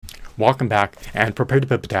Welcome back, and prepare to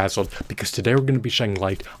be bedazzled, because today we're going to be shedding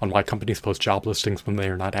light on why companies post job listings when they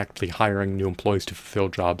are not actively hiring new employees to fulfill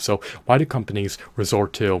jobs. So why do companies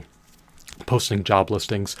resort to posting job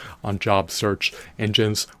listings on job search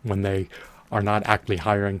engines when they are not actively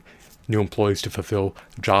hiring new employees to fulfill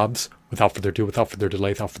jobs? Without further ado, without further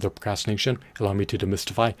delay, without further procrastination, allow me to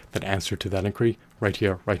demystify that answer to that inquiry right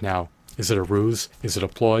here, right now. Is it a ruse? Is it a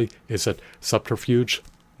ploy? Is it subterfuge?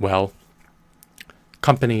 Well,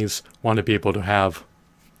 companies want to be able to have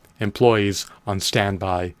employees on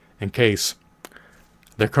standby in case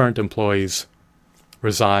their current employees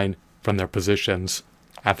resign from their positions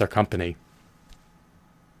at their company.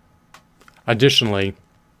 Additionally,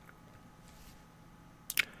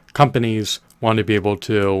 companies want to be able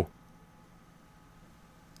to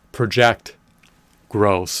project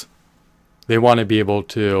growth. They want to be able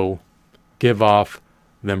to give off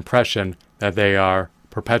the impression that they are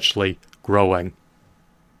perpetually growing.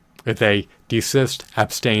 If they desist,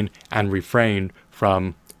 abstain, and refrain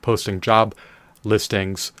from posting job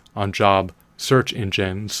listings on job search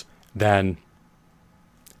engines, then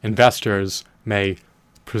investors may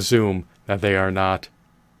presume that they are not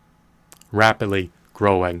rapidly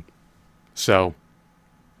growing. So,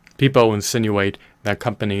 people insinuate that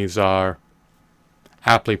companies are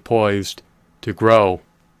aptly poised to grow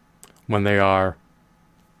when they are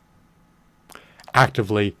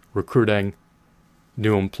actively recruiting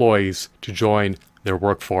new employees to join their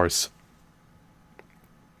workforce.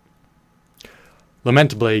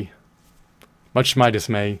 Lamentably, much to my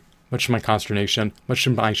dismay, much to my consternation, much to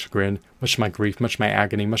my chagrin, much to my grief, much to my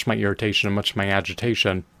agony, much to my irritation, and much to my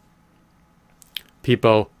agitation,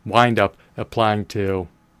 people wind up applying to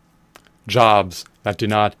jobs that do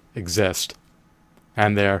not exist,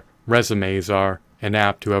 and their resumes are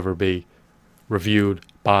inapt to ever be reviewed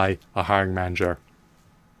by a hiring manager.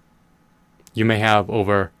 You may have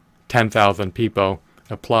over 10,000 people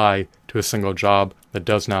apply to a single job that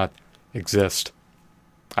does not exist.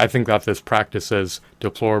 I think that this practice is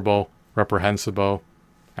deplorable, reprehensible,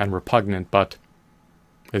 and repugnant, but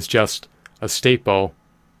it's just a staple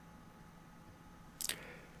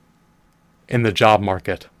in the job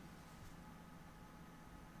market.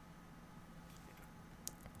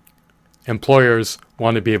 Employers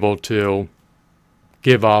want to be able to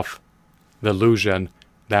give off the illusion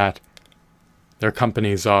that their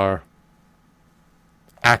companies are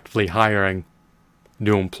actively hiring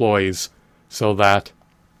new employees so that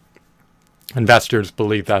investors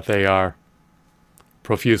believe that they are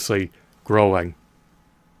profusely growing.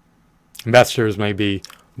 Investors may be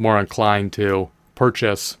more inclined to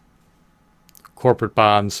purchase corporate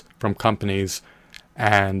bonds from companies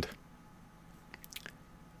and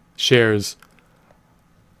shares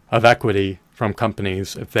of equity from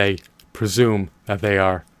companies if they presume that they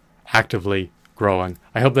are actively growing.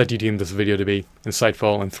 I hope that you deemed this video to be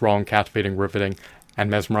insightful, enthralling, captivating, riveting, and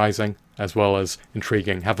mesmerizing, as well as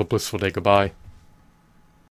intriguing. Have a blissful day. Goodbye.